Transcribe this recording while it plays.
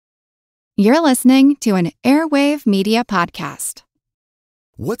You're listening to an Airwave Media Podcast.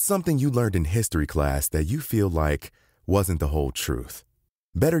 What's something you learned in history class that you feel like wasn't the whole truth?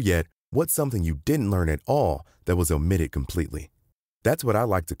 Better yet, what's something you didn't learn at all that was omitted completely? That's what I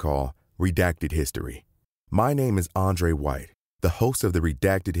like to call redacted history. My name is Andre White, the host of the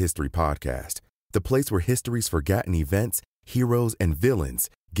Redacted History Podcast, the place where history's forgotten events, heroes, and villains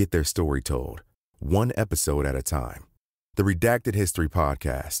get their story told, one episode at a time. The Redacted History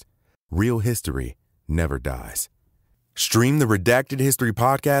Podcast. Real history never dies. Stream the Redacted History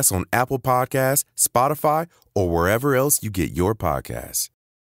Podcast on Apple Podcasts, Spotify, or wherever else you get your podcasts.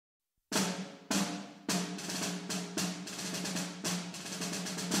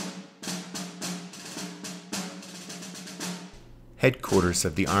 Headquarters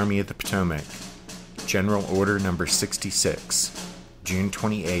of the Army of the Potomac, General Order Number 66, June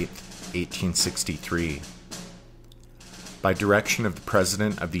 28, 1863. By direction of the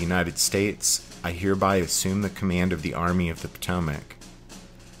President of the United States, I hereby assume the command of the Army of the Potomac.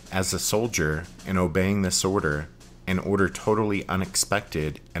 As a soldier, in obeying this order, an order totally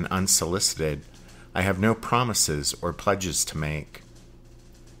unexpected and unsolicited, I have no promises or pledges to make.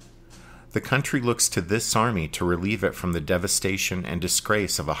 The country looks to this army to relieve it from the devastation and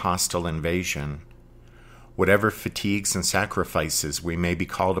disgrace of a hostile invasion. Whatever fatigues and sacrifices we may be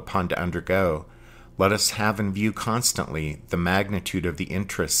called upon to undergo, let us have in view constantly the magnitude of the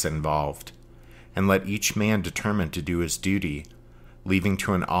interests involved, and let each man determine to do his duty, leaving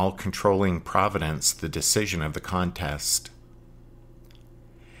to an all-controlling Providence the decision of the contest.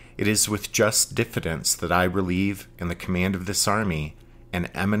 It is with just diffidence that I relieve in the command of this army an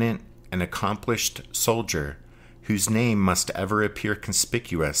eminent and accomplished soldier whose name must ever appear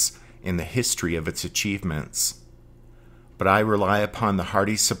conspicuous in the history of its achievements. But I rely upon the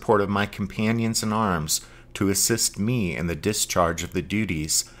hearty support of my companions in arms to assist me in the discharge of the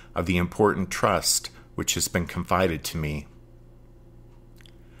duties of the important trust which has been confided to me.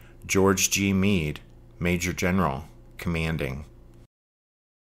 George G. Meade, Major General, Commanding.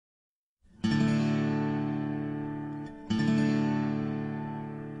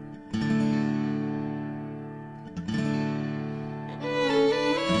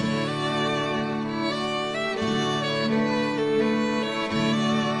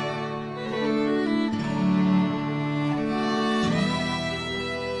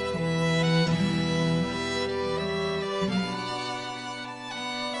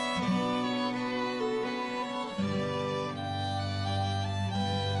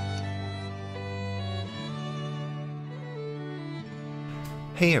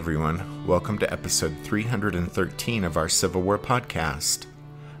 Hey everyone, welcome to episode 313 of our Civil War podcast.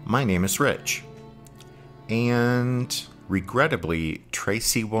 My name is Rich, and regrettably,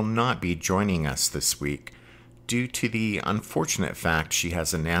 Tracy will not be joining us this week due to the unfortunate fact she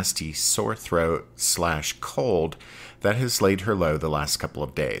has a nasty sore throat / cold that has laid her low the last couple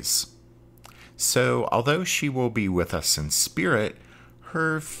of days. So, although she will be with us in spirit,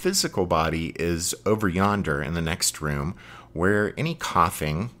 her physical body is over yonder in the next room, where any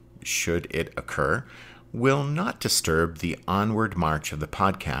coughing, should it occur, will not disturb the onward march of the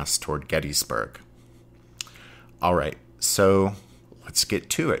podcast toward Gettysburg. All right, so let's get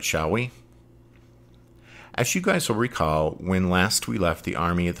to it, shall we? As you guys will recall, when last we left the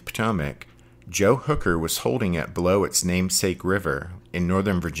Army of the Potomac, Joe Hooker was holding it below its namesake river in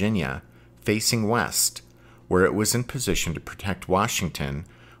Northern Virginia, facing west, where it was in position to protect Washington,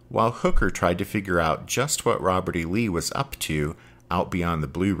 while Hooker tried to figure out just what Robert E. Lee was up to out beyond the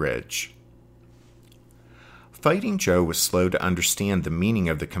Blue Ridge. Fighting Joe was slow to understand the meaning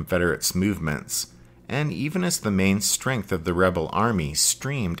of the Confederates' movements, and even as the main strength of the rebel army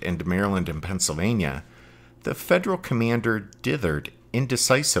streamed into Maryland and Pennsylvania, the Federal commander dithered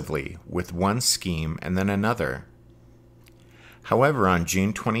indecisively with one scheme and then another. However, on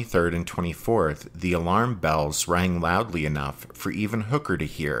June 23rd and 24th, the alarm bells rang loudly enough for even Hooker to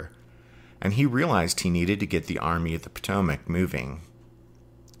hear, and he realized he needed to get the Army of the Potomac moving.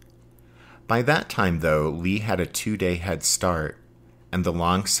 By that time, though, Lee had a 2-day head start, and the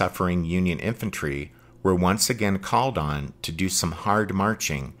long-suffering Union infantry were once again called on to do some hard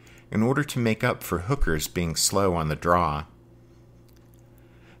marching in order to make up for Hooker's being slow on the draw.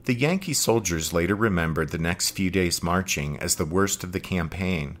 The Yankee soldiers later remembered the next few days' marching as the worst of the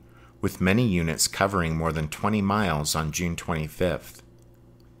campaign, with many units covering more than 20 miles on June 25th.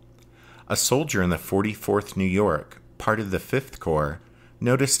 A soldier in the 44th New York, part of the 5th Corps,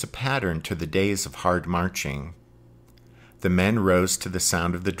 noticed a pattern to the days of hard marching. The men rose to the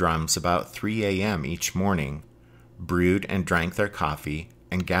sound of the drums about 3 a.m. each morning, brewed and drank their coffee,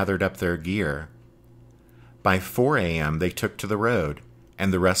 and gathered up their gear. By 4 a.m. they took to the road,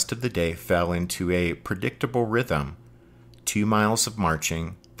 and the rest of the day fell into a predictable rhythm: 2 miles of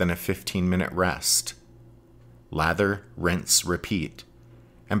marching, then a 15-minute rest. Lather, rinse, repeat.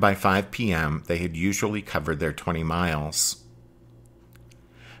 And by 5 p.m., they had usually covered their 20 miles.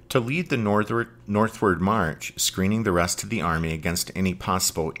 To lead the northward march, screening the rest of the army against any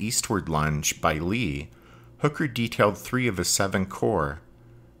possible eastward lunge by Lee, Hooker detailed 3 of his 7 corps,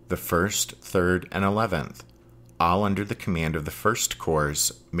 the 1st, 3rd, and 11th, all under the command of the 1st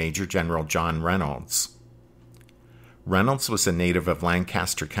Corps' Major General John Reynolds. Reynolds was a native of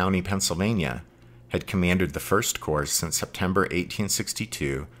Lancaster County, Pennsylvania, had commanded the 1st Corps since September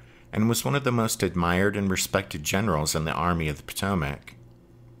 1862, and was one of the most admired and respected generals in the Army of the Potomac.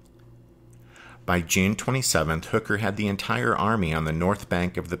 By June 27th, Hooker had the entire army on the north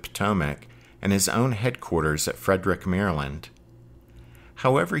bank of the Potomac and his own headquarters at Frederick, Maryland.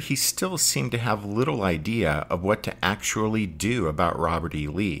 However, he still seemed to have little idea of what to actually do about Robert E.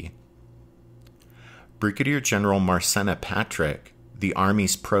 Lee. Brigadier General Marcena Patrick, the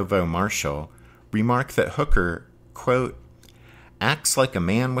Army's provost marshal, remarked that Hooker, quote, acts like a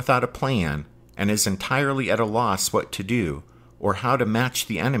man without a plan and is entirely at a loss what to do or how to match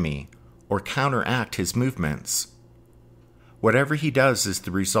the enemy or counteract his movements. Whatever he does is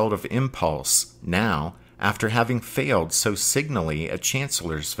the result of impulse now, after having failed so signally at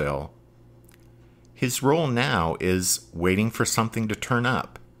Chancellorsville. His role now is waiting for something to turn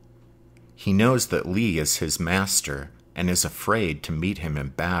up. He knows that Lee is his master and is afraid to meet him in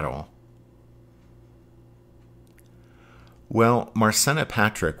battle. Well, Marcena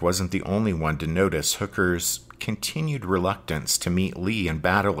Patrick wasn't the only one to notice Hooker's continued reluctance to meet Lee in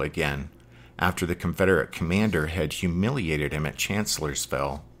battle again after the Confederate commander had humiliated him at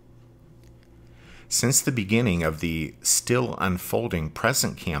Chancellorsville. Since the beginning of the still unfolding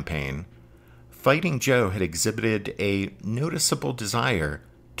present campaign, Fighting Joe had exhibited a noticeable desire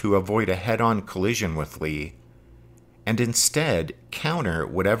to avoid a head-on collision with Lee, and instead counter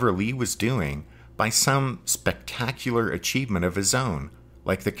whatever Lee was doing by some spectacular achievement of his own,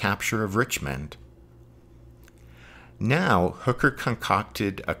 like the capture of Richmond. Now, Hooker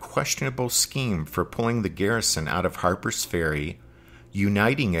concocted a questionable scheme for pulling the garrison out of Harper's Ferry,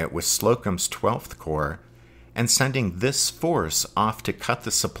 uniting it with Slocum's 12th Corps, and sending this force off to cut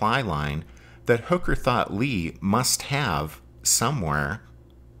the supply line that Hooker thought Lee must have somewhere.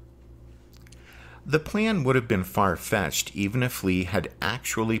 The plan would have been far-fetched even if Lee had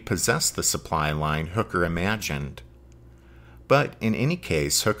actually possessed the supply line Hooker imagined. But in any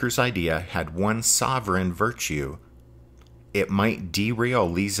case, Hooker's idea had one sovereign virtue. It might derail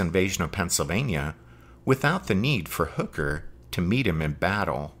Lee's invasion of Pennsylvania without the need for Hooker to meet him in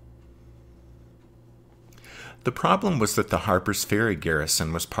battle. The problem was that the Harper's Ferry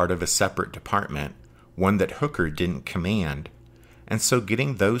garrison was part of a separate department, one that Hooker didn't command, and so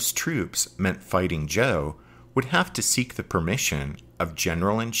getting those troops meant Fighting Joe would have to seek the permission of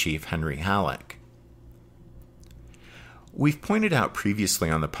General-in-Chief Henry Halleck. We've pointed out previously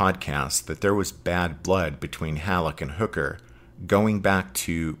on the podcast that there was bad blood between Halleck and Hooker, going back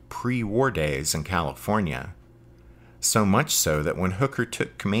to pre-war days in California. So much so that when Hooker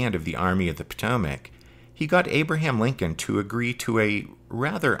took command of the Army of the Potomac, he got Abraham Lincoln to agree to a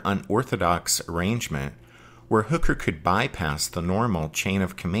rather unorthodox arrangement where Hooker could bypass the normal chain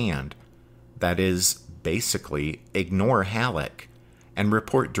of command, that is, basically ignore Halleck, and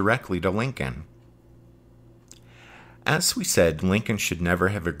report directly to Lincoln. As we said, Lincoln should never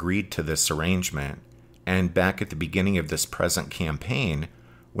have agreed to this arrangement, and back at the beginning of this present campaign,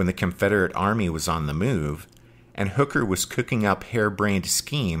 when the Confederate Army was on the move, and Hooker was cooking up harebrained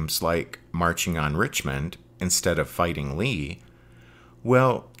schemes like marching on Richmond instead of fighting Lee,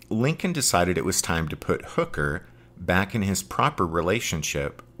 well, Lincoln decided it was time to put Hooker back in his proper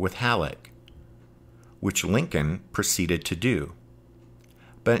relationship with Halleck, which Lincoln proceeded to do.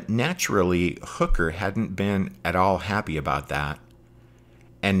 But naturally, Hooker hadn't been at all happy about that.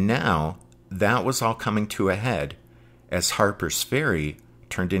 And now, that was all coming to a head, as Harper's Ferry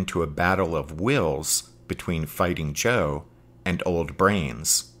turned into a battle of wills between Fighting Joe and Old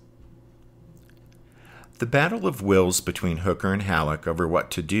Brains. The battle of wills between Hooker and Halleck over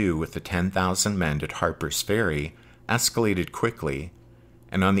what to do with the 10,000 men at Harper's Ferry escalated quickly,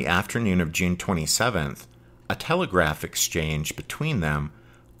 and on the afternoon of June 27th, a telegraph exchange between them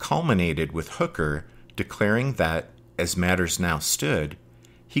culminated with Hooker declaring that, as matters now stood,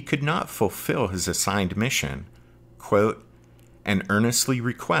 he could not fulfill his assigned mission, quote, and earnestly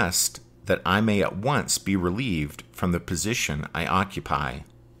request that I may at once be relieved from the position I occupy.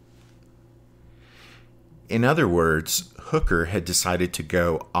 In other words, Hooker had decided to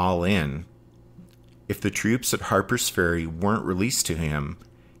go all in. if the troops at Harper's Ferry weren't released to him,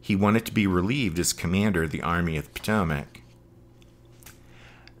 he wanted to be relieved as commander of the Army of the Potomac.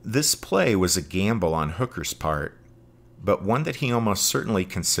 This play was a gamble on Hooker's part, but one that he almost certainly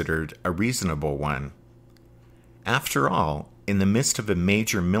considered a reasonable one. After all, in the midst of a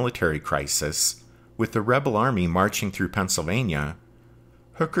major military crisis, with the rebel army marching through Pennsylvania,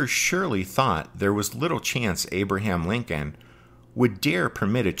 Hooker surely thought there was little chance Abraham Lincoln would dare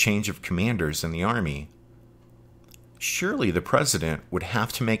permit a change of commanders in the army. Surely the president would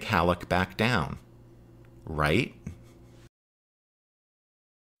have to make Halleck back down, right?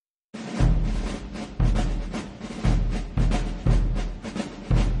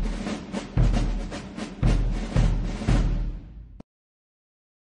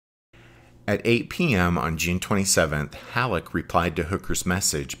 At 8 p.m. on June 27th, Halleck replied to Hooker's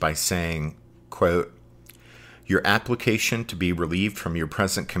message by saying, quote, "Your application to be relieved from your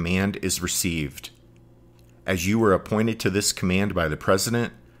present command is received. As you were appointed to this command by the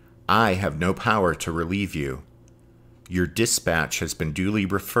President, I have no power to relieve you. Your dispatch has been duly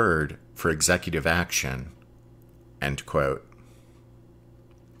referred for executive action." End quote.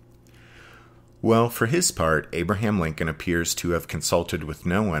 Well, for his part, Abraham Lincoln appears to have consulted with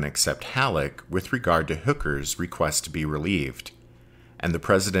no one except Halleck with regard to Hooker's request to be relieved, and the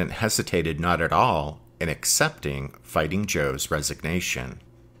president hesitated not at all in accepting Fighting Joe's resignation.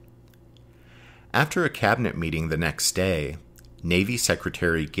 After a cabinet meeting the next day, Navy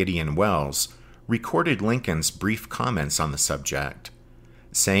Secretary Gideon Welles recorded Lincoln's brief comments on the subject,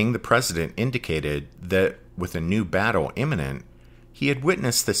 saying the president indicated that with a new battle imminent, he had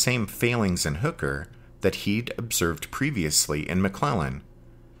witnessed the same failings in Hooker that he'd observed previously in McClellan,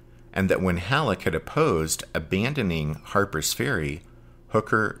 and that when Halleck had opposed abandoning Harper's Ferry,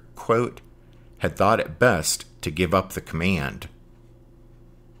 Hooker, quote, had thought it best to give up the command.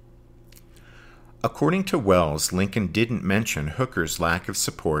 According to Welles, Lincoln didn't mention Hooker's lack of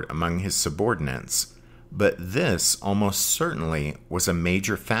support among his subordinates, but this almost certainly was a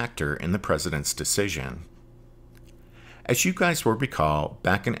major factor in the president's decision. As you guys will recall,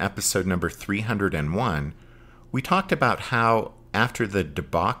 back in episode number 301, we talked about how, after the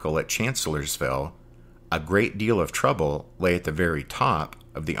debacle at Chancellorsville, a great deal of trouble lay at the very top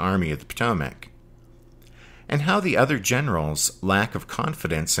of the Army of the Potomac, and how the other generals' lack of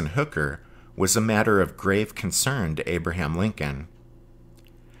confidence in Hooker was a matter of grave concern to Abraham Lincoln.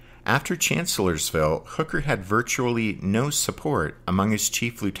 After Chancellorsville, Hooker had virtually no support among his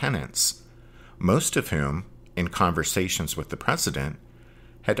chief lieutenants, most of whom, in conversations with the president,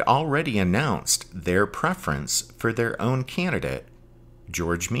 had already announced their preference for their own candidate,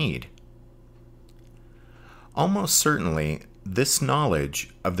 George Meade. Almost certainly, this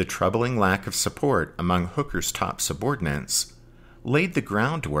knowledge of the troubling lack of support among Hooker's top subordinates laid the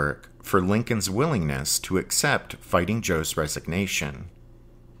groundwork for Lincoln's willingness to accept Fighting Joe's resignation.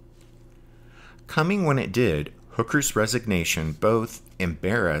 Coming when it did, Hooker's resignation both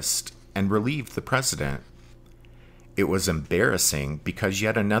embarrassed and relieved the president. It was embarrassing because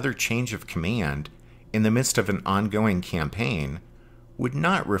yet another change of command in the midst of an ongoing campaign would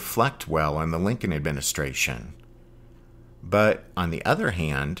not reflect well on the Lincoln administration. But on the other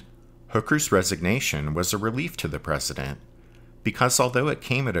hand, Hooker's resignation was a relief to the president because although it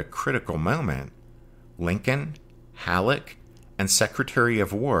came at a critical moment, Lincoln, Halleck, and Secretary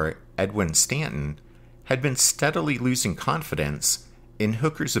of War Edwin Stanton had been steadily losing confidence in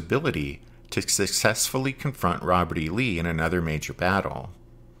Hooker's ability to successfully confront Robert E. Lee in another major battle.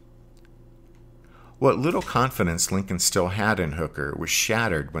 What little confidence Lincoln still had in Hooker was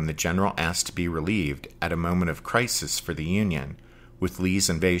shattered when the general asked to be relieved at a moment of crisis for the Union, with Lee's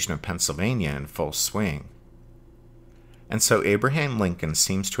invasion of Pennsylvania in full swing. And so Abraham Lincoln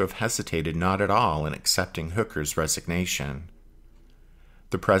seems to have hesitated not at all in accepting Hooker's resignation.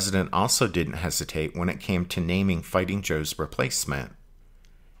 The president also didn't hesitate when it came to naming Fighting Joe's replacement.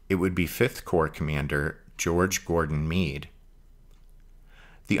 It would be 5th Corps Commander George Gordon Meade.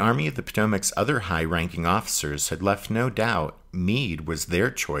 The Army of the Potomac's other high-ranking officers had left no doubt Meade was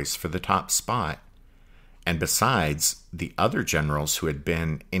their choice for the top spot, and besides, the other generals who had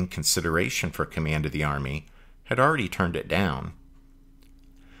been in consideration for command of the Army had already turned it down.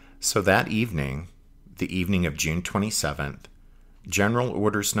 So that evening, the evening of June 27th, General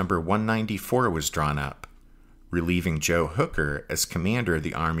Orders Number 194 was drawn up, relieving Joe Hooker as commander of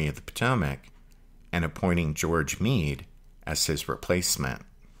the Army of the Potomac and appointing George Meade as his replacement.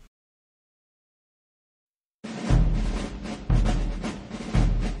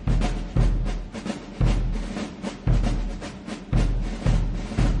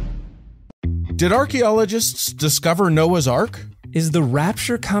 Did archaeologists discover Noah's Ark? Is the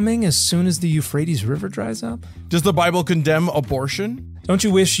rapture coming as soon as the Euphrates River dries up? Does the Bible condemn abortion? Don't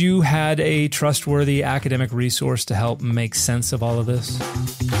you wish you had a trustworthy academic resource to help make sense of all of this?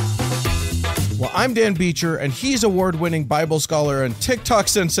 Well, I'm Dan Beecher, and he's award-winning Bible scholar and TikTok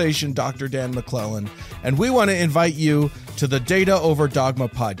sensation Dr. Dan McClellan, and we want to invite you to the Data Over Dogma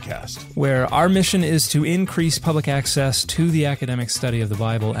podcast, where our mission is to increase public access to the academic study of the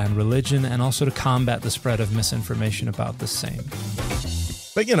Bible and religion, and also to combat the spread of misinformation about the same.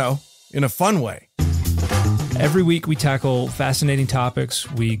 But, in a fun way. Every week we tackle fascinating topics,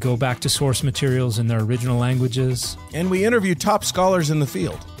 we go back to source materials in their original languages, and we interview top scholars in the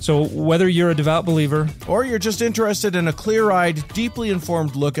field. So whether you're a devout believer, or you're just interested in a clear-eyed, deeply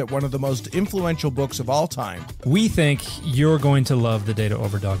informed look at one of the most influential books of all time, we think you're going to love the Data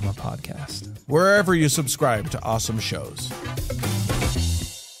Over Dogma podcast. Wherever you subscribe to awesome shows.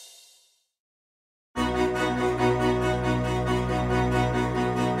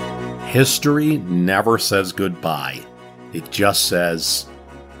 History never says goodbye. It just says,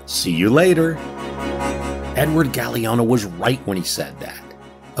 see you later. Edward Galeano was right when he said that.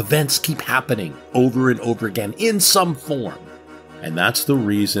 Events keep happening over and over again in some form. And that's the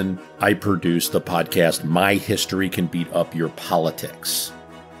reason I produced the podcast, My History Can Beat Up Your Politics.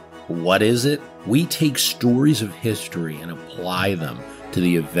 What is it? We take stories of history and apply them to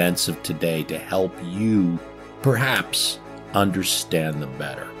the events of today to help you, perhaps, understand them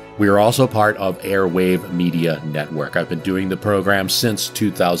better. We are also part of Airwave Media Network. I've been doing the program since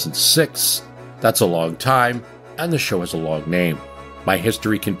 2006. That's a long time, and the show has a long name. My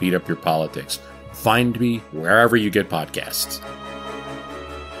History Can Beat Up Your Politics. Find me wherever you get podcasts.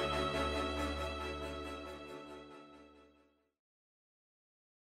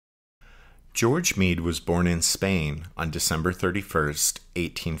 George Meade was born in Spain on December 31st,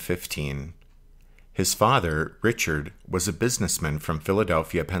 1815. His father, Richard, was a businessman from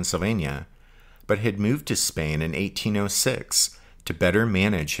Philadelphia, Pennsylvania, but had moved to Spain in 1806 to better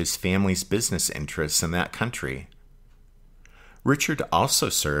manage his family's business interests in that country. Richard also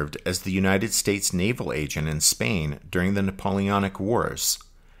served as the United States naval agent in Spain during the Napoleonic Wars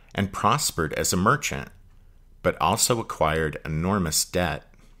and prospered as a merchant, but also acquired enormous debt.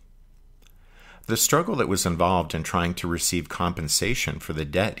 The struggle that was involved in trying to receive compensation for the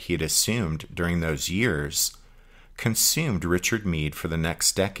debt he had assumed during those years consumed Richard Meade for the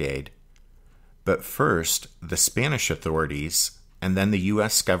next decade. But first, the Spanish authorities and then the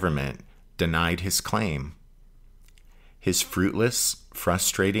U.S. government denied his claim. His fruitless,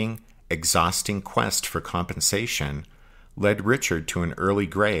 frustrating, exhausting quest for compensation led Richard to an early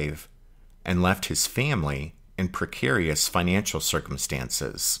grave and left his family in precarious financial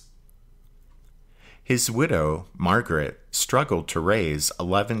circumstances. His widow, Margaret, struggled to raise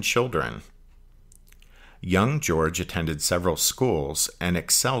 11 children. Young George attended several schools and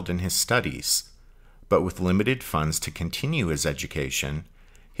excelled in his studies, but with limited funds to continue his education,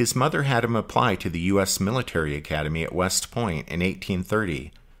 his mother had him apply to the U.S. Military Academy at West Point in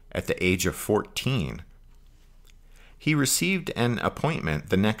 1830 at the age of 14. He received an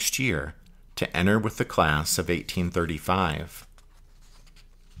appointment the next year to enter with the class of 1835.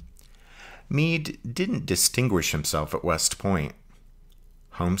 Meade didn't distinguish himself at West Point.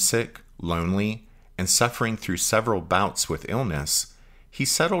 Homesick, lonely, and suffering through several bouts with illness, he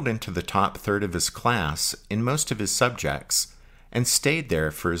settled into the top third of his class in most of his subjects and stayed there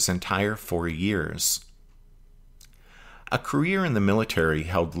for his entire 4 years. A career in the military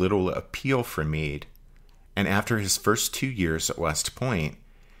held little appeal for Meade, and after his first 2 years at West Point,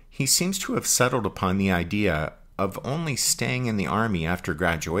 he seems to have settled upon the idea of only staying in the Army after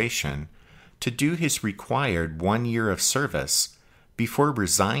graduation to do his required 1 year of service before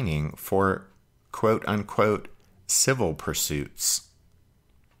resigning for quote-unquote civil pursuits.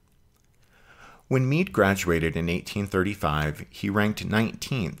 When Meade graduated in 1835, he ranked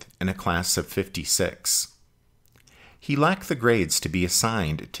 19th in a class of 56. He lacked the grades to be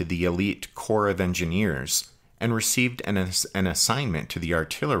assigned to the elite Corps of Engineers and received an assignment to the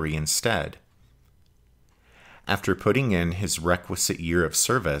artillery instead. After putting in his requisite year of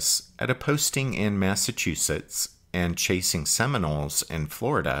service at a posting in Massachusetts and chasing Seminoles in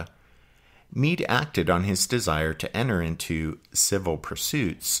Florida, Meade acted on his desire to enter into civil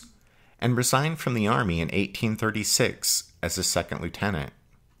pursuits and resigned from the Army in 1836 as a second lieutenant.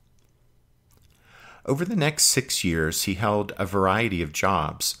 Over the next 6 years, he held a variety of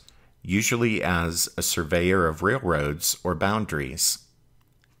jobs, usually as a surveyor of railroads or boundaries.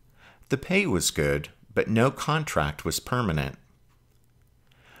 The pay was good, but no contract was permanent.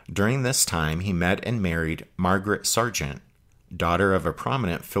 During this time, he met and married Margaret Sargent, daughter of a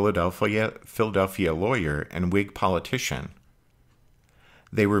prominent Philadelphia lawyer and Whig politician.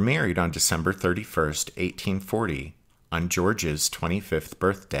 They were married on December 31st, 1840, on George's 25th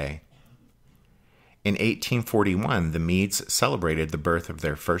birthday. In 1841, the Meades celebrated the birth of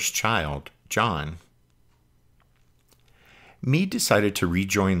their first child, John. Meade decided to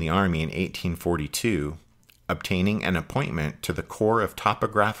rejoin the Army in 1842, obtaining an appointment to the Corps of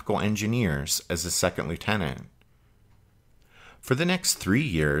Topographical Engineers as a second lieutenant. For the next 3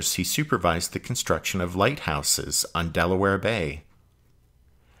 years, he supervised the construction of lighthouses on Delaware Bay.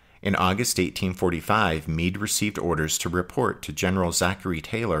 In August 1845, Meade received orders to report to General Zachary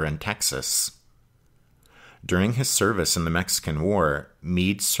Taylor in Texas. During his service in the Mexican War,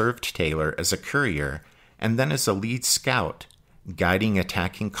 Meade served Taylor as a courier and then as a lead scout, guiding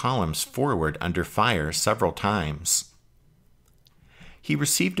attacking columns forward under fire several times. He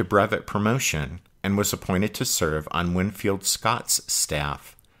received a brevet promotion and was appointed to serve on Winfield Scott's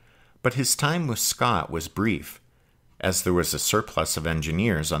staff, but his time with Scott was brief, as there was a surplus of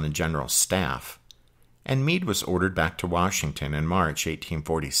engineers on the general's staff, and Meade was ordered back to Washington in March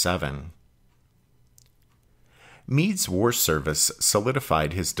 1847. Meade's war service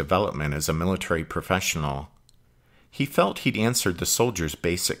solidified his development as a military professional. He felt he'd answered the soldier's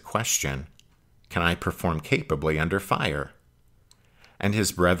basic question, "Can I perform capably under fire?" And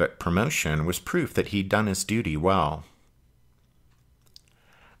his brevet promotion was proof that he'd done his duty well.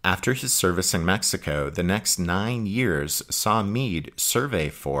 After his service in Mexico, the next 9 years saw Meade survey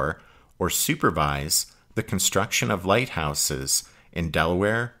for or supervise the construction of lighthouses in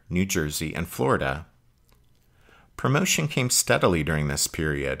Delaware, New Jersey, and Florida. Promotion came steadily during this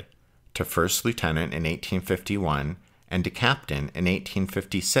period, to first lieutenant in 1851 and to captain in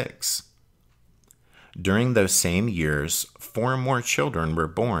 1856. During those same years, 4 more children were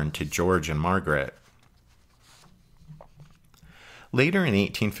born to George and Margaret. Later in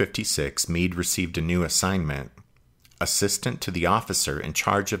 1856, Meade received a new assignment, assistant to the officer in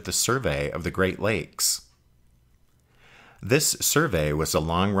charge of the survey of the Great Lakes. This survey was a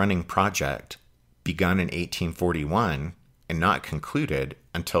long-running project, begun in 1841 and not concluded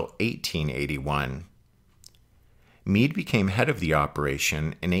until 1881. Meade became head of the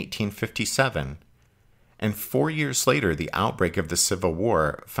operation in 1857, and 4 years later the outbreak of the Civil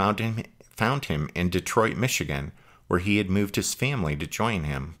War found him in Detroit, Michigan, where he had moved his family to join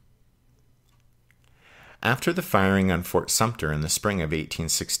him. After the firing on Fort Sumter in the spring of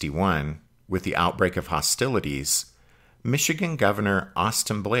 1861, with the outbreak of hostilities, Michigan Governor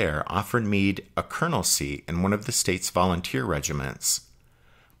Austin Blair offered Meade a colonelcy in one of the state's volunteer regiments,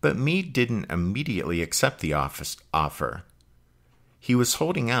 but Meade didn't immediately accept the offer. He was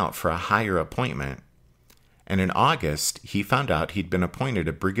holding out for a higher appointment, and in August he found out he'd been appointed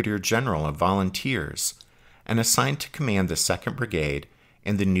a brigadier general of volunteers and assigned to command the 2nd Brigade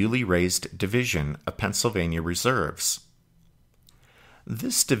in the newly raised Division of Pennsylvania Reserves.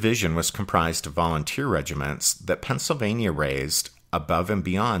 This division was comprised of volunteer regiments that Pennsylvania raised above and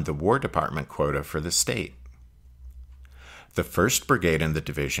beyond the War Department quota for the state. The 1st Brigade in the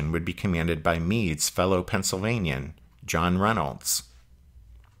division would be commanded by Meade's fellow Pennsylvanian, John Reynolds.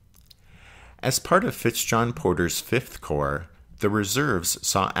 As part of Fitzjohn Porter's 5th Corps, the reserves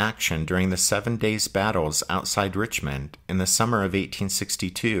saw action during the 7 days battles outside Richmond in the summer of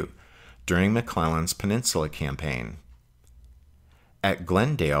 1862 during McClellan's Peninsula Campaign. At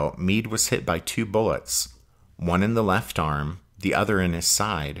Glendale, Meade was hit by 2 bullets, one in the left arm, the other in his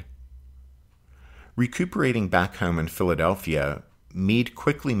side. Recuperating back home in Philadelphia, Meade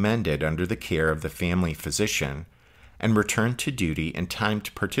quickly mended under the care of the family physician and returned to duty in time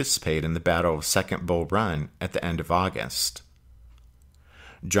to participate in the Battle of Second Bull Run at the end of August.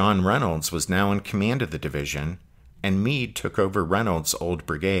 John Reynolds was now in command of the division, and Meade took over Reynolds' old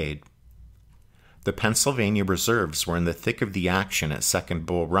brigade. The Pennsylvania Reserves were in the thick of the action at Second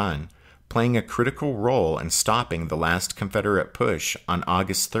Bull Run, playing a critical role in stopping the last Confederate push on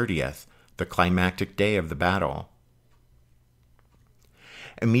August 30th, the climactic day of the battle.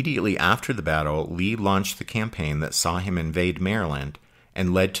 Immediately after the battle, Lee launched the campaign that saw him invade Maryland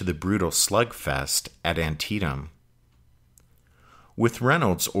and led to the brutal slugfest at Antietam. With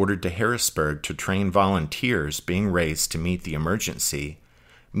Reynolds ordered to Harrisburg to train volunteers being raised to meet the emergency,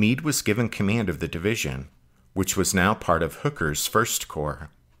 Meade was given command of the division, which was now part of Hooker's 1st Corps.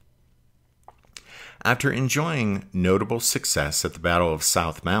 After enjoying notable success at the Battle of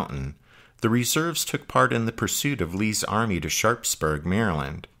South Mountain, the reserves took part in the pursuit of Lee's army to Sharpsburg,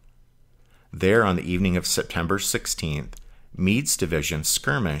 Maryland. There, on the evening of September 16th, Meade's division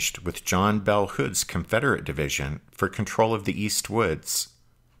skirmished with John Bell Hood's Confederate division for control of the East Woods.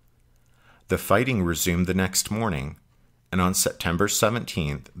 The fighting resumed the next morning, and on September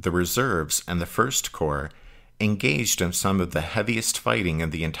 17th, the reserves and the 1st Corps engaged in some of the heaviest fighting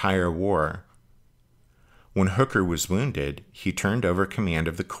in the entire war. When Hooker was wounded, he turned over command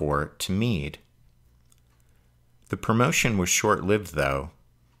of the corps to Meade. The promotion was short-lived, though.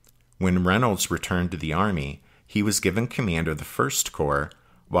 When Reynolds returned to the Army, he was given command of the 1st Corps,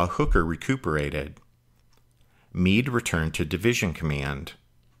 while Hooker recuperated. Meade returned to division command.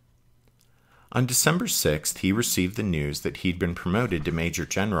 On December 6th, he received the news that he'd been promoted to Major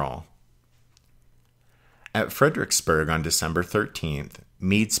General. At Fredericksburg on December 13th,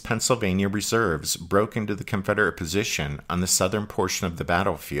 Meade's Pennsylvania reserves broke into the Confederate position on the southern portion of the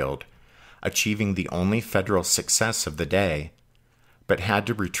battlefield, achieving the only Federal success of the day, but had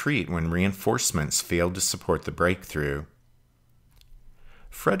to retreat when reinforcements failed to support the breakthrough.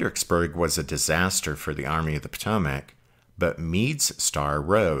 Fredericksburg was a disaster for the Army of the Potomac, but Meade's star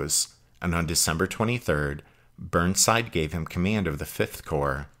rose, and on December 23rd, Burnside gave him command of the 5th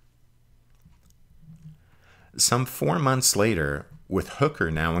Corps. Some 4 months later, with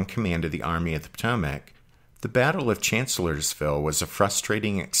Hooker now in command of the Army of the Potomac, the Battle of Chancellorsville was a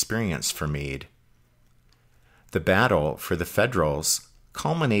frustrating experience for Meade. The battle for the Federals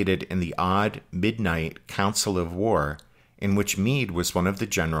culminated in the odd midnight Council of War, in which Meade was one of the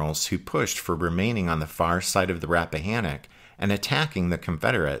generals who pushed for remaining on the far side of the Rappahannock and attacking the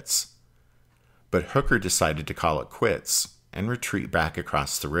Confederates. But Hooker decided to call it quits and retreat back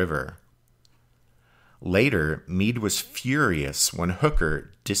across the river. Later, Meade was furious when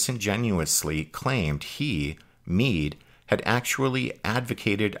Hooker disingenuously claimed he, Meade, had actually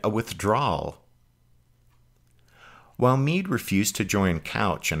advocated a withdrawal. While Meade refused to join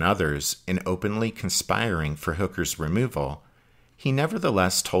Couch and others in openly conspiring for Hooker's removal, he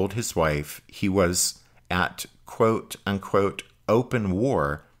nevertheless told his wife he was at quote-unquote open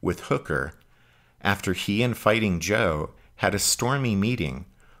war with Hooker after he and Fighting Joe had a stormy meeting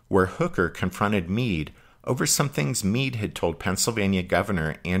where Hooker confronted Meade over some things Meade had told Pennsylvania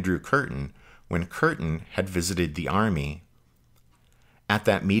Governor Andrew Curtin when Curtin had visited the Army. At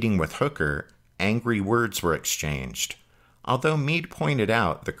that meeting with Hooker, angry words were exchanged, although Meade pointed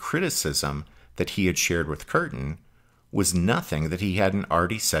out the criticism that he had shared with Curtin was nothing that he hadn't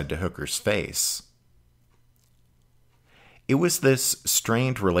already said to Hooker's face. It was this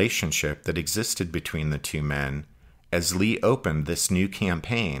strained relationship that existed between the two men as Lee opened this new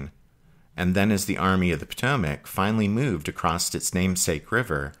campaign, and then as the Army of the Potomac finally moved across its namesake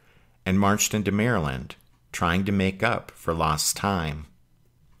river and marched into Maryland, trying to make up for lost time.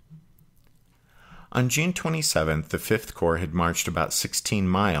 On June 27th, the 5th Corps had marched about 16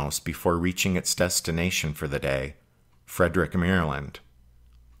 miles before reaching its destination for the day, Frederick, Maryland.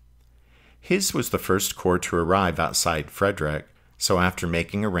 His was the first corps to arrive outside Frederick, so after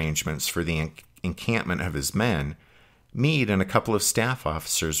making arrangements for the encampment of his men, Meade and a couple of staff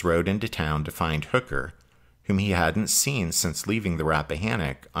officers rode into town to find Hooker, whom he hadn't seen since leaving the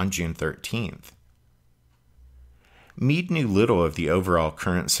Rappahannock on June 13th. Meade knew little of the overall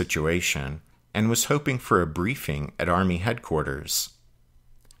current situation and was hoping for a briefing at Army headquarters.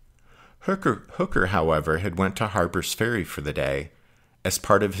 Hooker, however, had went to Harper's Ferry for the day as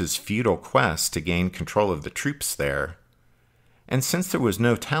part of his futile quest to gain control of the troops there, and since there was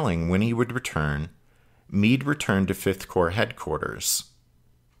no telling when he would return, Meade returned to 5th Corps headquarters.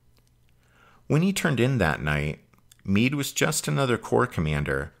 When he turned in that night, Meade was just another corps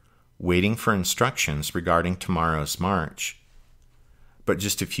commander, waiting for instructions regarding tomorrow's march. But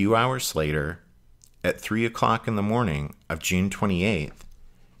just a few hours later, at 3 o'clock in the morning of June 28th,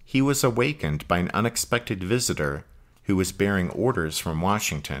 he was awakened by an unexpected visitor who was bearing orders from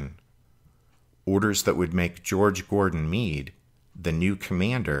Washington, orders that would make George Gordon Meade the new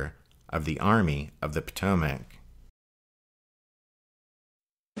commander of the Army of the Potomac.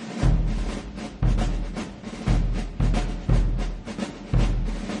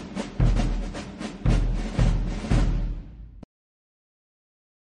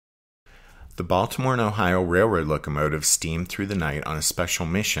 The Baltimore and Ohio Railroad locomotive steamed through the night on a special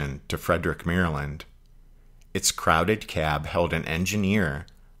mission to Frederick, Maryland. Its crowded cab held an engineer,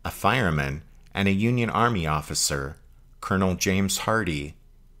 a fireman, and a Union Army officer, Colonel James Hardee.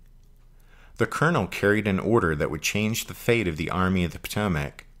 The colonel carried an order that would change the fate of the Army of the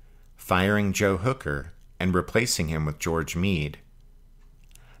Potomac, firing Joe Hooker and replacing him with George Meade.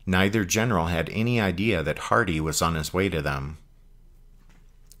 Neither general had any idea that Hardee was on his way to them.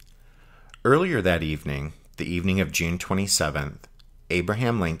 Earlier that evening, the evening of June 27th,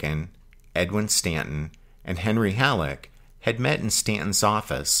 Abraham Lincoln, Edwin Stanton, and Henry Halleck had met in Stanton's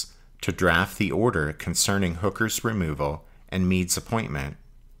office to draft the order concerning Hooker's removal and Meade's appointment.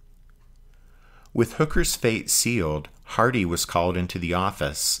 With Hooker's fate sealed, Hardee was called into the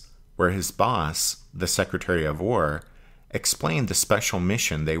office, where his boss, the Secretary of War, explained the special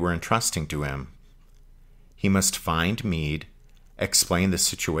mission they were entrusting to him. He must find Meade, explain the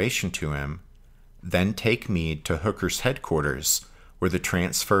situation to him, then take Meade to Hooker's headquarters, where the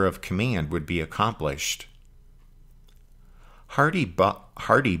transfer of command would be accomplished. Hardie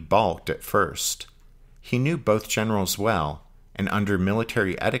balked at first. He knew both generals well, and under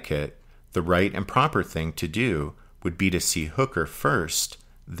military etiquette, the right and proper thing to do would be to see Hooker first,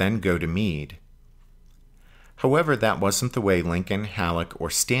 then go to Meade. However, that wasn't the way Lincoln, Halleck, or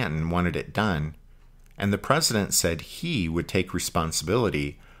Stanton wanted it done, and the president said he would take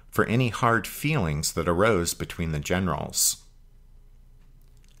responsibility for any hard feelings that arose between the generals.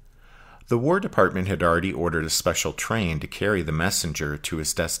 The War Department had already ordered a special train to carry the messenger to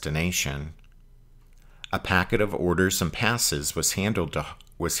his destination. A packet of orders and passes was handed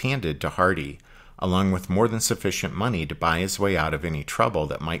to Hardie, along with more than sufficient money to buy his way out of any trouble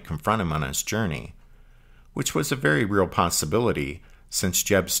that might confront him on his journey, which was a very real possibility since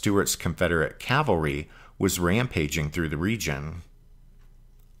Jeb Stuart's Confederate cavalry was rampaging through the region.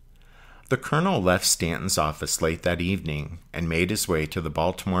 The colonel left Stanton's office late that evening and made his way to the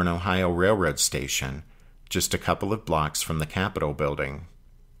Baltimore and Ohio Railroad station, just a couple of blocks from the Capitol building.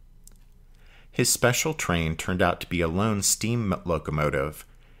 His special train turned out to be a lone steam locomotive,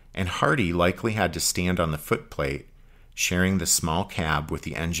 and Hardie likely had to stand on the footplate, sharing the small cab with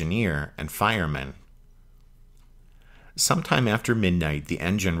the engineer and fireman. Sometime after midnight, the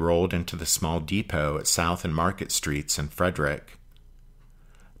engine rolled into the small depot at South and Market Streets in Frederick.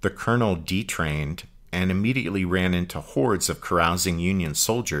 The colonel detrained and immediately ran into hordes of carousing Union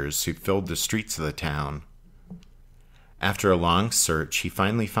soldiers who filled the streets of the town. After a long search, he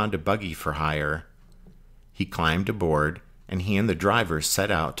finally found a buggy for hire. He climbed aboard, and he and the driver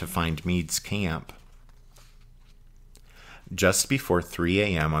set out to find Meade's camp. Just before 3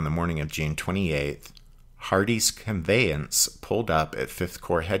 a.m. on the morning of June 28th, Hardie's conveyance pulled up at 5th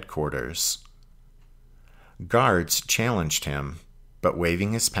Corps headquarters. Guards challenged him, but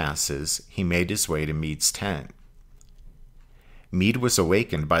waving his passes, he made his way to Meade's tent. Meade was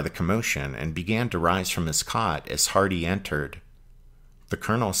awakened by the commotion and began to rise from his cot as Hardie entered. The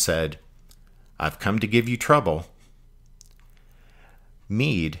colonel said, "I've come to give you trouble."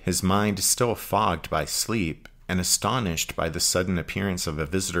 Meade, his mind still fogged by sleep and astonished by the sudden appearance of a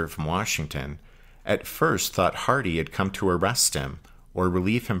visitor from Washington, at first thought Hardie had come to arrest him or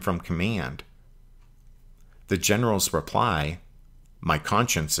relieve him from command. The general's reply, "My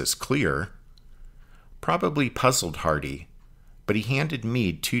conscience is clear," probably puzzled Hardie, but he handed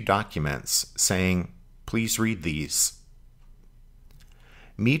Meade 2 documents, saying, "Please read these."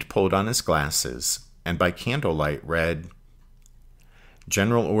 Meade pulled on his glasses, and by candlelight read,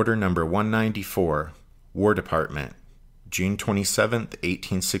 General Order Number 194, War Department, June 27,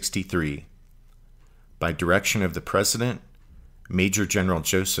 1863. By direction of the President, Major General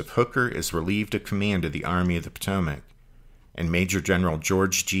Joseph Hooker is relieved of command of the Army of the Potomac, and Major General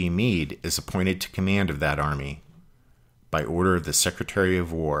George G. Meade is appointed to command of that army, by order of the Secretary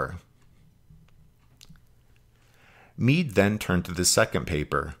of War. Meade then turned to the second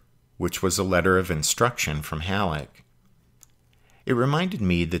paper, which was a letter of instruction from Halleck. It reminded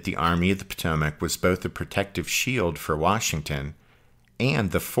Meade that the Army of the Potomac was both a protective shield for Washington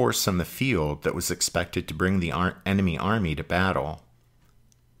and the force on the field that was expected to bring the enemy army to battle.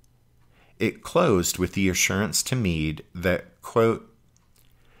 It closed with the assurance to Meade that, quote,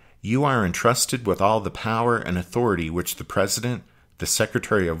 "You are entrusted with all the power and authority which the President, the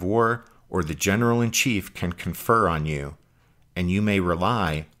Secretary of War, or the General-in-Chief can confer on you, and you may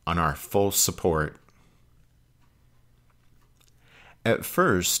rely on our full support." At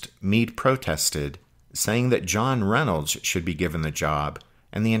first, Meade protested, saying that John Reynolds should be given the job,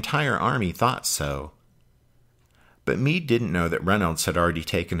 and the entire army thought so. But Meade didn't know that Reynolds had already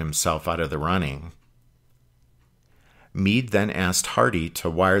taken himself out of the running. Meade then asked Hardie to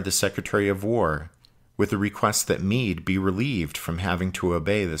wire the Secretary of War with a request that Meade be relieved from having to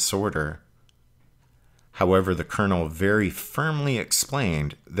obey this order. However, the colonel very firmly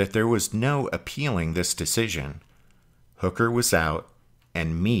explained that there was no appealing this decision. Hooker was out,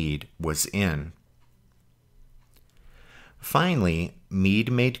 and Meade was in. Finally,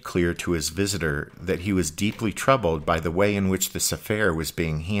 Meade made clear to his visitor that he was deeply troubled by the way in which this affair was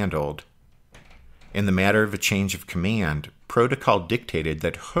being handled. In the matter of a change of command, protocol dictated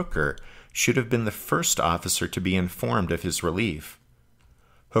that Hooker should have been the first officer to be informed of his relief.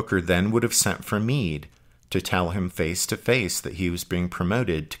 Hooker then would have sent for Meade to tell him face to face that he was being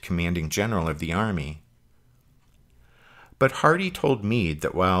promoted to commanding general of the army. But Hardie told Meade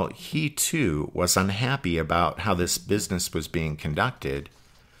that while he too was unhappy about how this business was being conducted,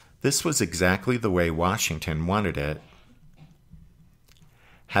 This was exactly the way Washington wanted it.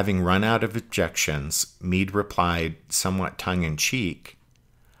 Having run out of objections, Meade replied, somewhat tongue-in-cheek,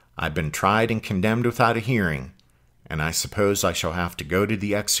 "I've been tried and condemned without a hearing, and I suppose I shall have to go to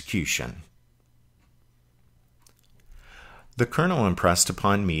the execution." The colonel impressed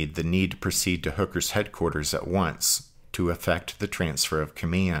upon Meade the need to proceed to Hooker's headquarters at once to effect the transfer of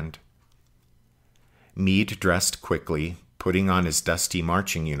command. Meade dressed quickly, putting on his dusty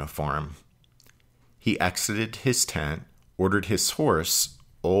marching uniform. He exited his tent, ordered his horse,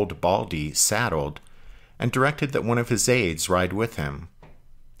 Old Baldy, saddled, and directed that one of his aides ride with him.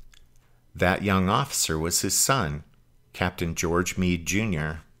 That young officer was his son, Captain George Meade,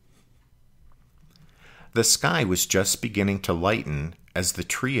 Jr. The sky was just beginning to lighten as the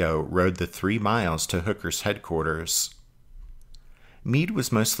trio rode the 3 miles to Hooker's headquarters. Meade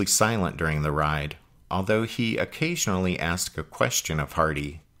was mostly silent during the ride, although he occasionally asked a question of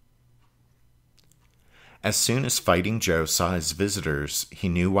Hardee. As soon as Fighting Joe saw his visitors, he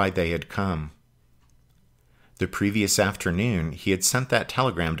knew why they had come. The previous afternoon, he had sent that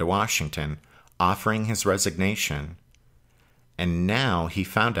telegram to Washington, offering his resignation, and now he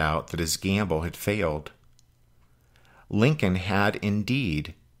found out that his gamble had failed. Lincoln had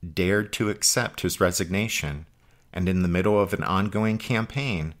indeed dared to accept his resignation, and in the middle of an ongoing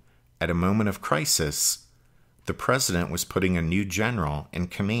campaign, at a moment of crisis, the president was putting a new general in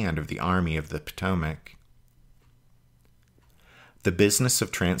command of the Army of the Potomac. The business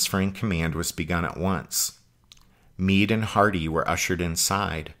of transferring command was begun at once. Meade and Hardee were ushered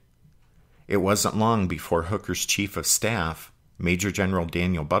inside. It wasn't long before Hooker's chief of staff, Major General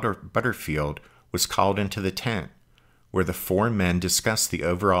Daniel Butterfield, was called into the tent, where the 4 men discussed the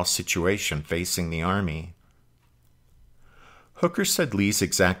overall situation facing the Army. Hooker said Lee's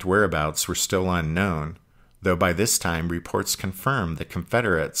exact whereabouts were still unknown, though by this time reports confirmed the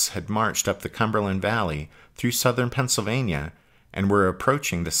Confederates had marched up the Cumberland Valley through southern Pennsylvania and were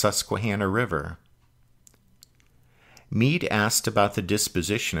approaching the Susquehanna River. Meade asked about the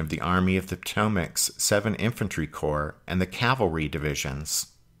disposition of the Army of the Potomac's 7 Infantry Corps and the cavalry divisions.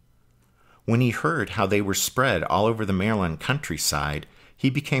 When he heard how they were spread all over the Maryland countryside, he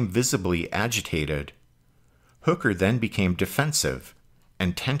became visibly agitated. Hooker then became defensive,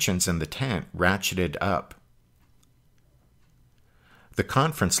 and tensions in the tent ratcheted up. The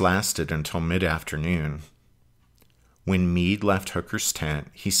conference lasted until mid-afternoon. When Meade left Hooker's tent,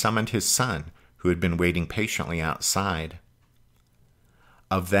 he summoned his son, who had been waiting patiently outside.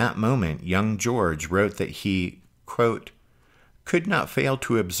 Of that moment, young George wrote that he, quote, "could not fail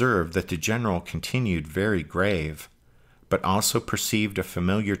to observe that the general continued very grave, but also perceived a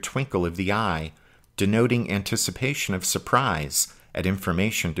familiar twinkle of the eye, denoting anticipation of surprise at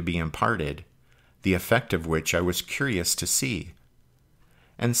information to be imparted, the effect of which I was curious to see.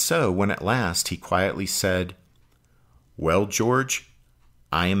 And so, when at last he quietly said, 'Well, George,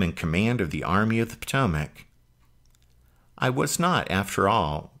 I am in command of the Army of the Potomac,' I was not, after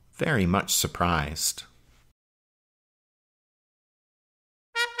all, very much surprised."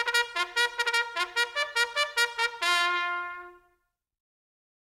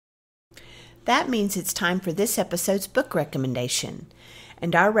 That means it's time for this episode's book recommendation.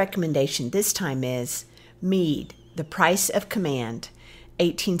 And our recommendation this time is Meade, The Price of Command,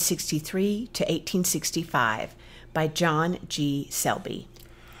 1863 to 1865, by John G. Selby.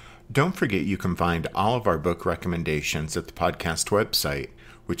 Don't forget you can find all of our book recommendations at the podcast website,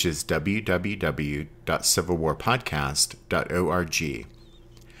 which is www.civilwarpodcast.org.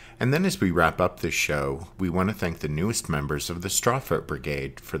 And then as we wrap up this show, we want to thank the newest members of the Strawfoot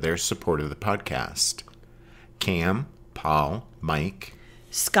Brigade for their support of the podcast. Cam, Paul, Mike,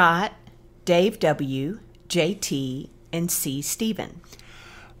 Scott, Dave W., JT, and C. Stephen.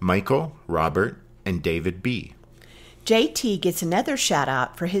 Michael, Robert, and David B. JT gets another shout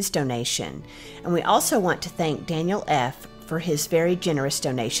out for his donation, and we also want to thank Daniel F. for his very generous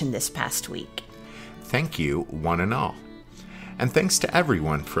donation this past week. Thank you, one and all. And thanks to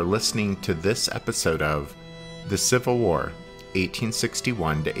everyone for listening to this episode of The Civil War,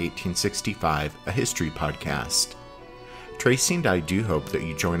 1861 to 1865, a history podcast. Tracy and I do hope that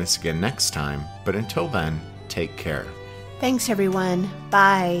you join us again next time, but until then, take care. Thanks, everyone.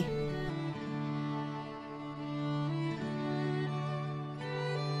 Bye.